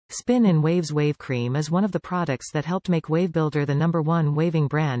Spin in Waves Wave Cream is one of the products that helped make WaveBuilder the #1 waving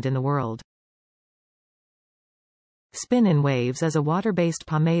brand in the world. Spin in Waves is a water-based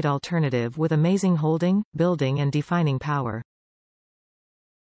pomade alternative with amazing holding, building and defining power.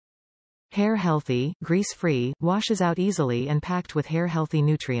 Hair healthy, grease-free, washes out easily and packed with hair-healthy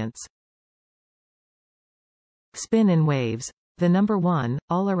nutrients. Spin in Waves, the #1,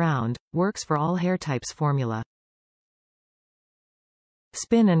 all-around, works for all hair types formula.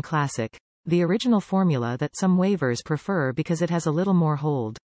 Spin and Classic, the original formula that some wavers prefer because it has a little more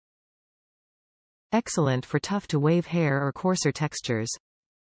hold. Excellent for tough-to-wave hair or coarser textures.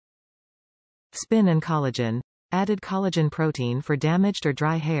 Spin and Collagen, added collagen protein for damaged or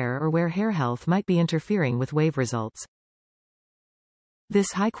dry hair or where hair health might be interfering with wave results.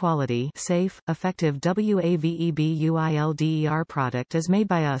 This high-quality, safe, effective WaveBuilder product is made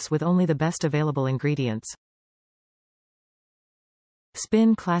by us with only the best available ingredients.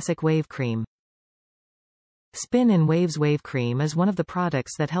 Spin Classic Wave Cream. Spin in Waves Wave Cream is one of the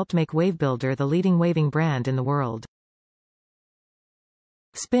products that helped make WaveBuilder the leading waving brand in the world.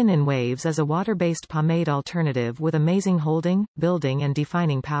 Spin in Waves is a water-based pomade alternative with amazing holding, building and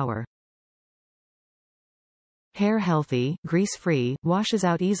defining power. Hair healthy, grease-free, washes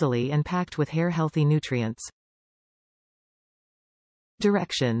out easily and packed with hair-healthy nutrients.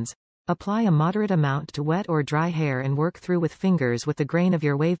 Directions. Apply a moderate amount to wet or dry hair and work through with fingers with the grain of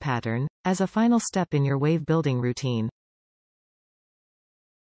your wave pattern, as a final step in your wave building routine.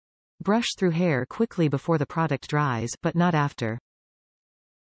 Brush through hair quickly before the product dries, but not after.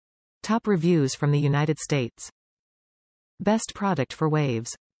 Top reviews from the United States. Best product for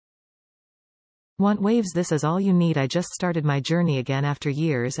waves. Want waves? This is all you need. I just started my journey again after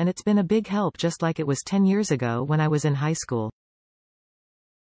years and it's been a big help just like it was 10 years ago when I was in high school.